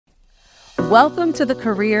Welcome to the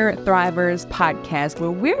Career Thrivers podcast,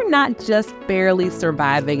 where we're not just barely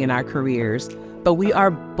surviving in our careers, but we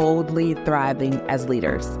are boldly thriving as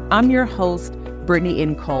leaders. I'm your host, Brittany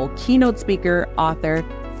N. Cole, keynote speaker, author,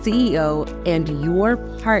 CEO, and your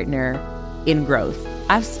partner in growth.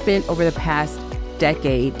 I've spent over the past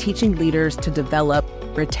decade teaching leaders to develop,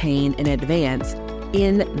 retain, and advance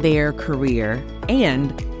in their career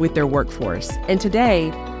and with their workforce. And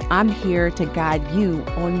today, I'm here to guide you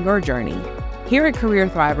on your journey. Here at Career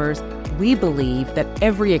Thrivers, we believe that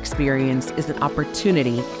every experience is an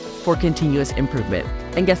opportunity for continuous improvement.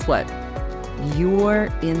 And guess what? You're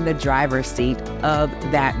in the driver's seat of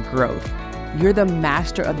that growth. You're the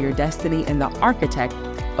master of your destiny and the architect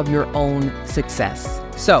of your own success.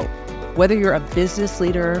 So, whether you're a business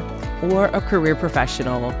leader or a career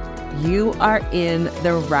professional, you are in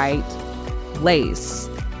the right place.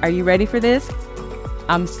 Are you ready for this?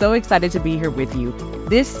 I'm so excited to be here with you.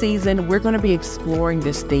 This season, we're going to be exploring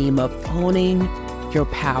this theme of owning your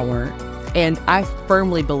power. And I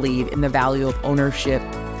firmly believe in the value of ownership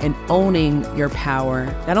and owning your power,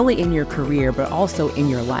 not only in your career, but also in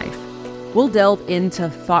your life. We'll delve into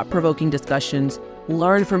thought-provoking discussions,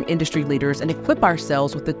 learn from industry leaders, and equip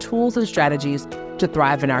ourselves with the tools and strategies to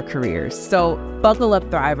thrive in our careers. So buckle up,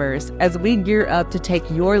 Thrivers, as we gear up to take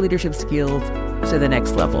your leadership skills to the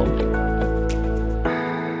next level.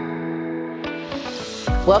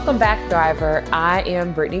 Welcome back, Thriver. I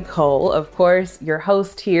am Brittany Cole, of course, your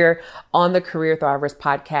host here on the Career Thrivers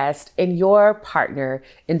podcast and your partner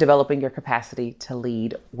in developing your capacity to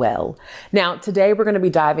lead well. Now, today we're going to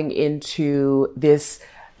be diving into this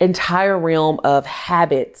entire realm of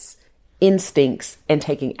habits, instincts, and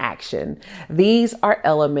taking action. These are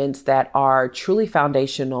elements that are truly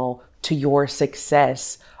foundational to your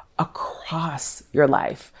success across your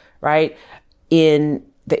life, right? In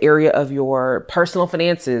the area of your personal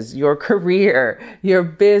finances, your career, your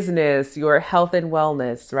business, your health and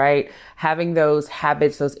wellness, right? Having those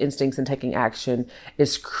habits, those instincts, and taking action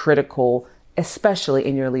is critical, especially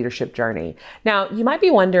in your leadership journey. Now, you might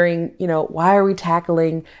be wondering, why are we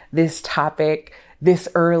tackling this topic this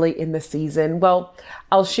early in the season? Well,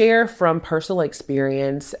 I'll share from personal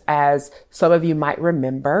experience. As some of you might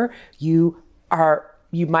remember, you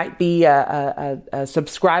might be a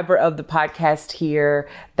subscriber of the podcast here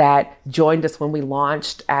that joined us when we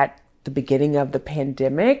launched at the beginning of the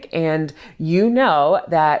pandemic. And you know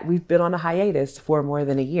that we've been on a hiatus for more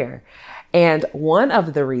than a year. And one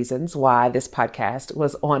of the reasons why this podcast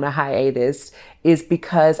was on a hiatus is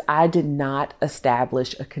because I did not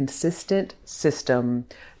establish a consistent system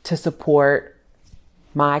to support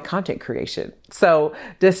my content creation. So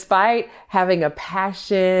despite having a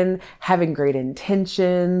passion, having great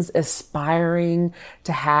intentions, aspiring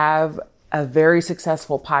to have a very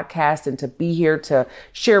successful podcast and to be here to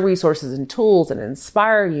share resources and tools and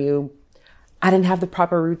inspire you, I didn't have the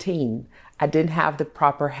proper routine. I didn't have the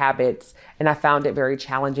proper habits, and I found it very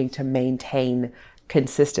challenging to maintain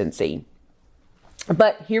consistency.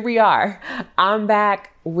 But here we are. I'm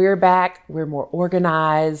back. We're back. We're more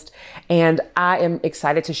organized. And I am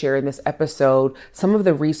excited to share in this episode some of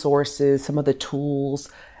the resources, some of the tools,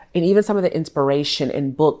 and even some of the inspiration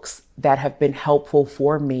in books that have been helpful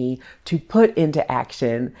for me to put into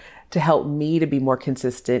action to help me to be more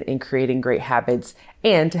consistent in creating great habits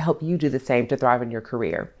and to help you do the same to thrive in your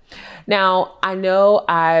career. Now, I know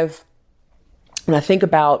when I think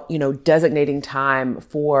about, designating time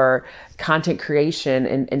for content creation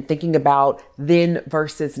and thinking about then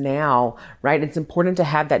versus now, right? It's important to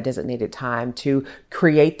have that designated time to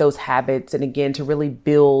create those habits. And again, to really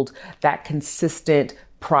build that consistent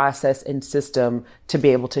process and system to be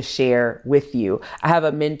able to share with you. I have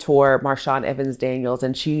a mentor, Marshawn Evans Daniels,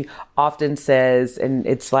 and she often says, and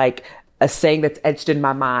it's like a saying that's etched in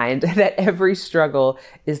my mind, that every struggle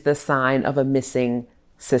is the sign of a missing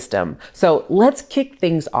system. So let's kick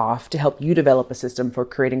things off to help you develop a system for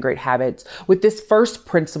creating great habits with this first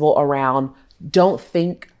principle around don't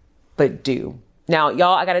think, but do. Now,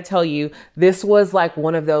 y'all, I got to tell you, this was like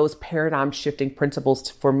one of those paradigm shifting principles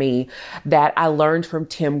for me that I learned from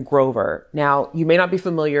Tim Grover. Now, you may not be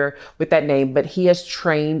familiar with that name, but he has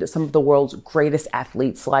trained some of the world's greatest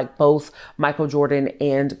athletes like both Michael Jordan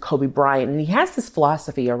and Kobe Bryant. And he has this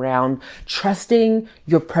philosophy around trusting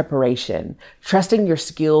your preparation, trusting your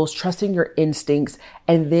skills, trusting your instincts,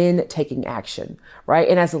 and then taking action, right?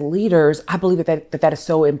 And as leaders, I believe that is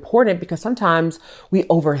so important because sometimes we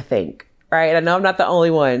overthink. Right? I know I'm not the only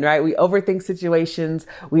one, right? We overthink situations.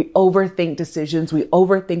 We overthink decisions. We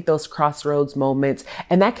overthink those crossroads moments.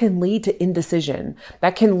 And that can lead to indecision.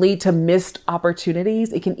 That can lead to missed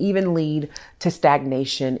opportunities. It can even lead to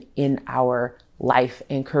stagnation in our life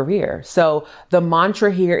and career. So the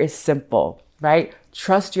mantra here is simple, right?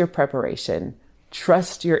 Trust your preparation,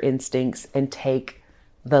 trust your instincts, and take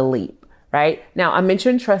the leap. Right? Now, I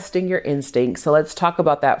mentioned trusting your instincts. So let's talk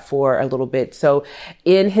about that for a little bit. So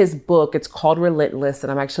in his book, it's called Relentless, and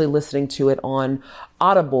I'm actually listening to it on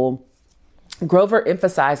Audible. Grover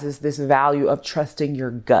emphasizes this value of trusting your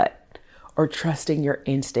gut or trusting your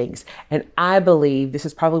instincts. And I believe this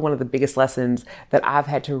is probably one of the biggest lessons that I've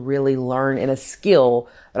had to really learn, and a skill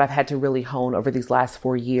that I've had to really hone over these last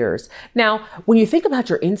 4 years. Now, when you think about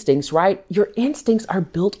your instincts, right, your instincts are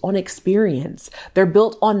built on experience. They're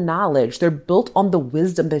built on knowledge. They're built on the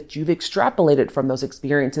wisdom that you've extrapolated from those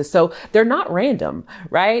experiences. So they're not random,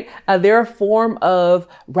 right? They're a form of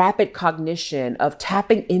rapid cognition, of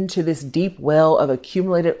tapping into this deep well of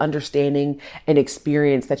accumulated understanding and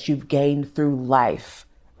experience that you've gained through life,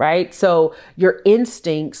 right? So your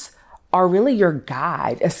instincts are really your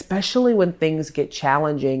guide, especially when things get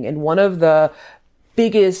challenging. And one of the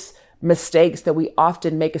biggest mistakes that we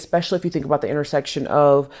often make, especially if you think about the intersection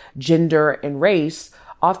of gender and race,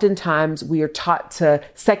 oftentimes we are taught to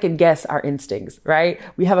second guess our instincts, right?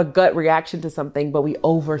 We have a gut reaction to something, but we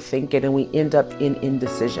overthink it and we end up in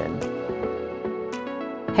indecision.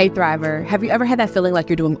 Hey Thriver, have you ever had that feeling like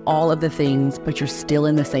you're doing all of the things, but you're still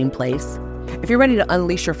in the same place? If you're ready to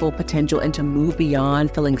unleash your full potential and to move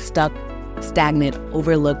beyond feeling stuck, stagnant,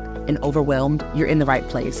 overlooked, and overwhelmed, you're in the right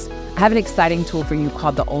place. I have an exciting tool for you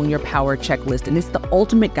called the Own Your Power Checklist, and it's the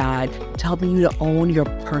ultimate guide to helping you to own your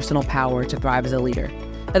personal power to thrive as a leader.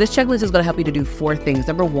 Now, this checklist is going to help you to do 4 things.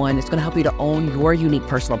 Number 1, it's going to help you to own your unique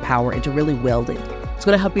personal power and to really wield it. It's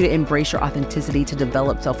going to help you to embrace your authenticity, to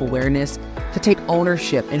develop self-awareness, to take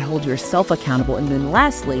ownership and hold yourself accountable. And then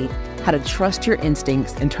lastly, how to trust your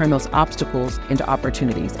instincts and turn those obstacles into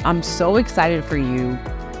opportunities. I'm so excited for you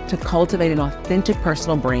to cultivate an authentic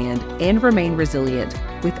personal brand and remain resilient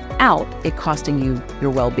without it costing you your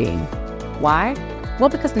well-being. Why? Well,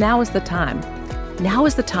 because now is the time. Now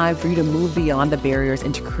is the time for you to move beyond the barriers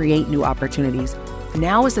and to create new opportunities.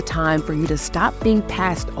 Now is the time for you to stop being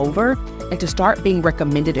passed over and to start being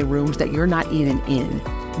recommended in rooms that you're not even in.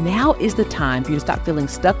 Now is the time for you to stop feeling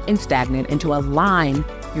stuck and stagnant and to align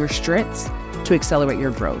your strengths to accelerate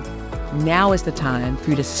your growth. Now is the time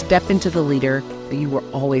for you to step into the leader that you were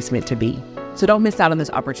always meant to be. So don't miss out on this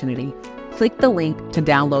opportunity. Click the link to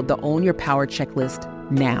download the Own Your Power Checklist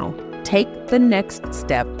now. Take the next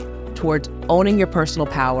step towards owning your personal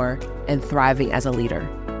power and thriving as a leader.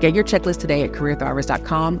 Get your checklist today at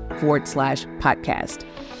careerthrivers.com/podcast.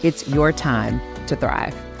 It's your time to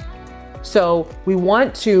thrive. So we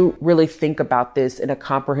want to really think about this in a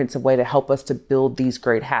comprehensive way to help us to build these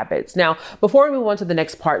great habits. Now, before we move on to the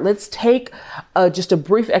next part, let's take just a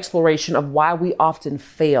brief exploration of why we often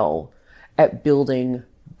fail at building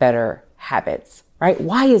better habits, right?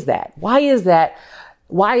 Why is that? Why is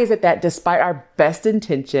it that despite our best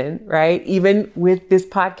intention, right, even with this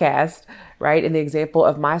podcast, right, in the example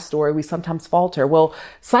of my story, we sometimes falter? Well,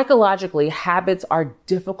 psychologically, habits are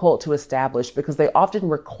difficult to establish because they often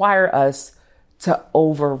require us to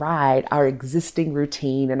override our existing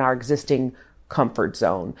routine and our existing comfort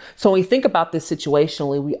zone. So when we think about this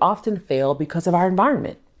situationally, we often fail because of our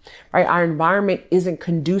environment, right? Our environment isn't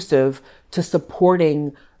conducive to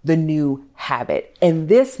supporting the new habit. And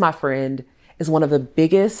this, my friend, is one of the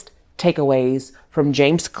biggest takeaways from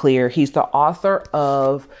James Clear. He's the author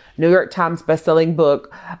of New York Times bestselling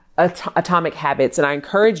book, Atomic Habits. And I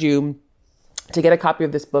encourage you to get a copy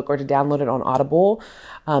of this book or to download it on Audible.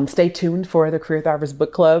 Stay tuned for the Career Thrivers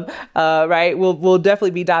Book Club, right? We'll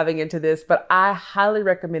definitely be diving into this, but I highly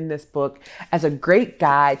recommend this book as a great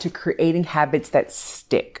guide to creating habits that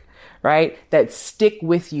stick, right? That stick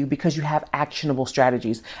with you because you have actionable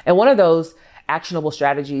strategies. And one of those actionable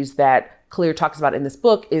strategies that Clear talks about in this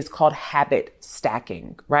book is called habit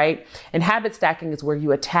stacking, right? And habit stacking is where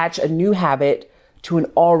you attach a new habit to an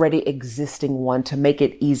already existing one to make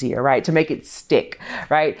it easier, right? To make it stick,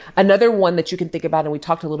 right? Another one that you can think about, and we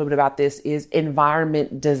talked a little bit about this, is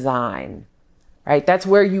environment design, right? That's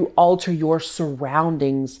where you alter your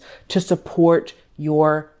surroundings to support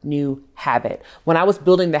your new habit. When I was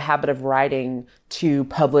building the habit of writing to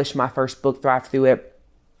publish my first book, Thrive Through It,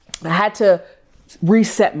 I had to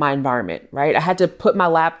reset my environment, right? I had to put my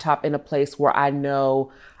laptop in a place where I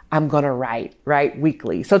know I'm going to write, right?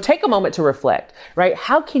 Weekly. So take a moment to reflect, right?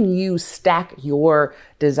 How can you stack your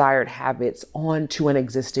desired habits onto an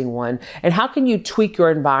existing one? And how can you tweak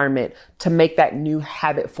your environment to make that new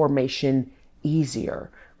habit formation easier,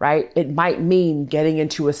 right? It might mean getting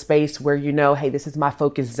into a space where you know, hey, this is my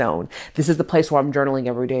focus zone. This is the place where I'm journaling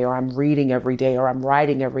every day, or I'm reading every day, or I'm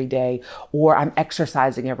writing every day, or I'm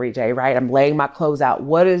exercising every day, right? I'm laying my clothes out.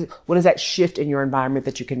 What is that shift in your environment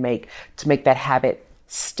that you can make to make that habit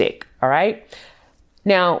stick? All right.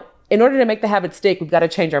 Now, in order to make the habit stick, we've got to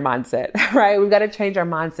change our mindset, right? We've got to change our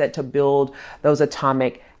mindset to build those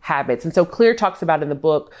atomic habits. And so Clear talks about in the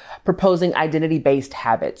book, proposing identity-based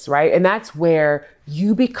habits, right? And that's where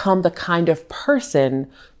you become the kind of person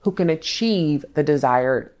who can achieve the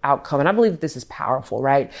desired outcome. And I believe this is powerful,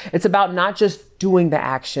 right? It's about not just doing the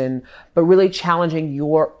action, but really challenging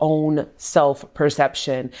your own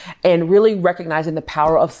self-perception and really recognizing the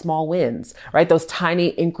power of small wins, right? Those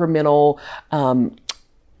tiny incremental,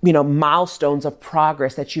 milestones of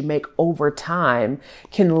progress that you make over time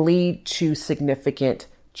can lead to significant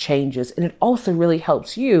changes. And it also really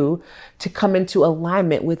helps you to come into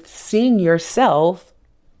alignment with seeing yourself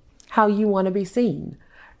how you want to be seen,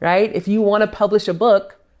 right? If you want to publish a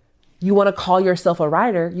book, you want to call yourself a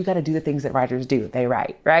writer, you got to do the things that writers do. They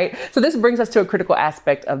write, right? So this brings us to a critical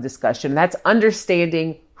aspect of discussion. That's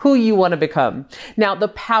understanding who you want to become. Now, the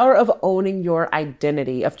power of owning your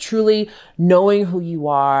identity, of truly knowing who you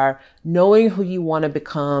are, knowing who you want to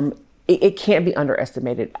become, it can't be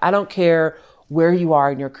underestimated. I don't care where you are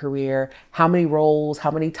in your career, how many roles, how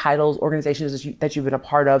many titles, organizations that you've been a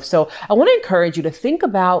part of. So I want to encourage you to think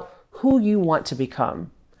about who you want to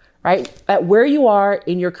become, right? At where you are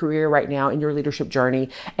in your career right now, in your leadership journey,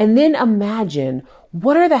 and then imagine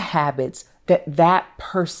what are the habits that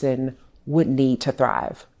person would need to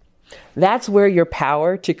thrive. That's where your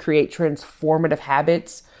power to create transformative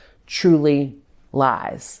habits truly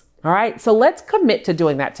lies. All right. So let's commit to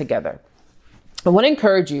doing that together. I want to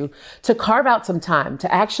encourage you to carve out some time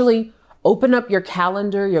to actually open up your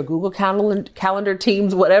calendar, your Google calendar,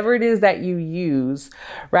 Teams, whatever it is that you use,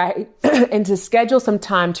 right? And to schedule some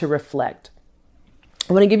time to reflect.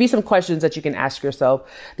 I want to give you some questions that you can ask yourself.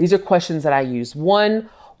 These are questions that I use. 1,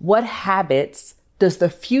 what habits does the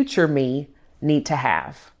future me need to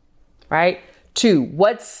have, right? 2,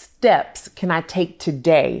 what steps can I take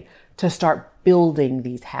today to start building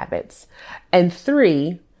these habits? And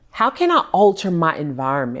 3, how can I alter my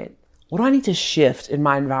environment? What do I need to shift in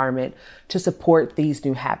my environment to support these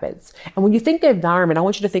new habits? And when you think of environment, I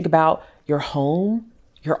want you to think about your home,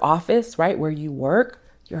 your office, right? Where you work,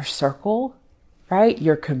 your circle, right?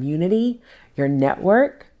 Your community, your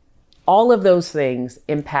network. All of those things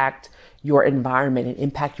impact your environment and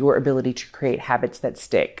impact your ability to create habits that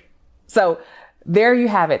stick. So there you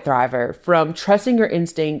have it, Thriver, from trusting your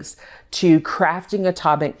instincts to crafting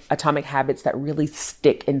atomic habits that really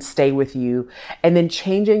stick and stay with you, and then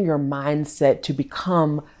changing your mindset to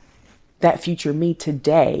become that future me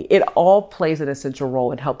today. It all plays an essential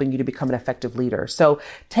role in helping you to become an effective leader. So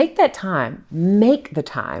take that time, make the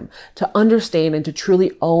time to understand and to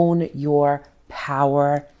truly own your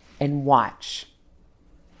power, and watch.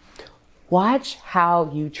 Watch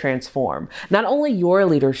how you transform not only your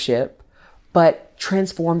leadership, but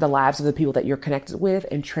transform the lives of the people that you're connected with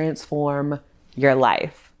and transform your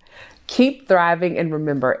life. Keep thriving, and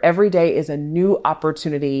remember, every day is a new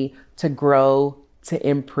opportunity to grow, to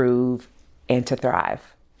improve, and to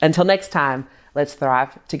thrive. Until next time, let's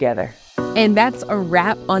thrive together. And that's a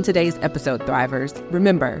wrap on today's episode, Thrivers.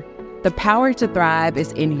 Remember, the power to thrive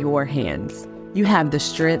is in your hands. You have the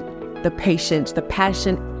strength, the patience, the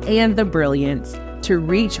passion, and the brilliance to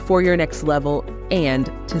reach for your next level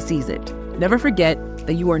and to seize it. Never forget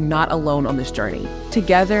that you are not alone on this journey.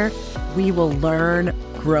 Together, we will learn,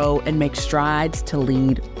 grow, and make strides to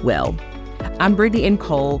lead well. I'm Brittany N.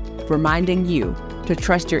 Cole, reminding you to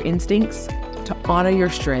trust your instincts, to honor your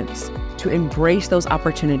strengths, to embrace those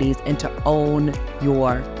opportunities, and to own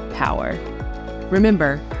your power.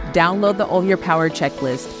 Remember, download the Own Your Power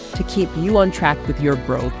checklist to keep you on track with your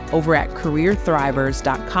growth over at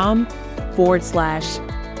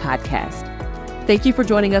careerthrivers.com/podcast. Thank you for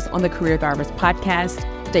joining us on the Career Thrivers podcast.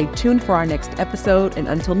 Stay tuned for our next episode. And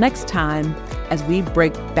until next time, as we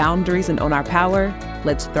break boundaries and own our power,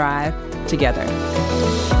 let's thrive together.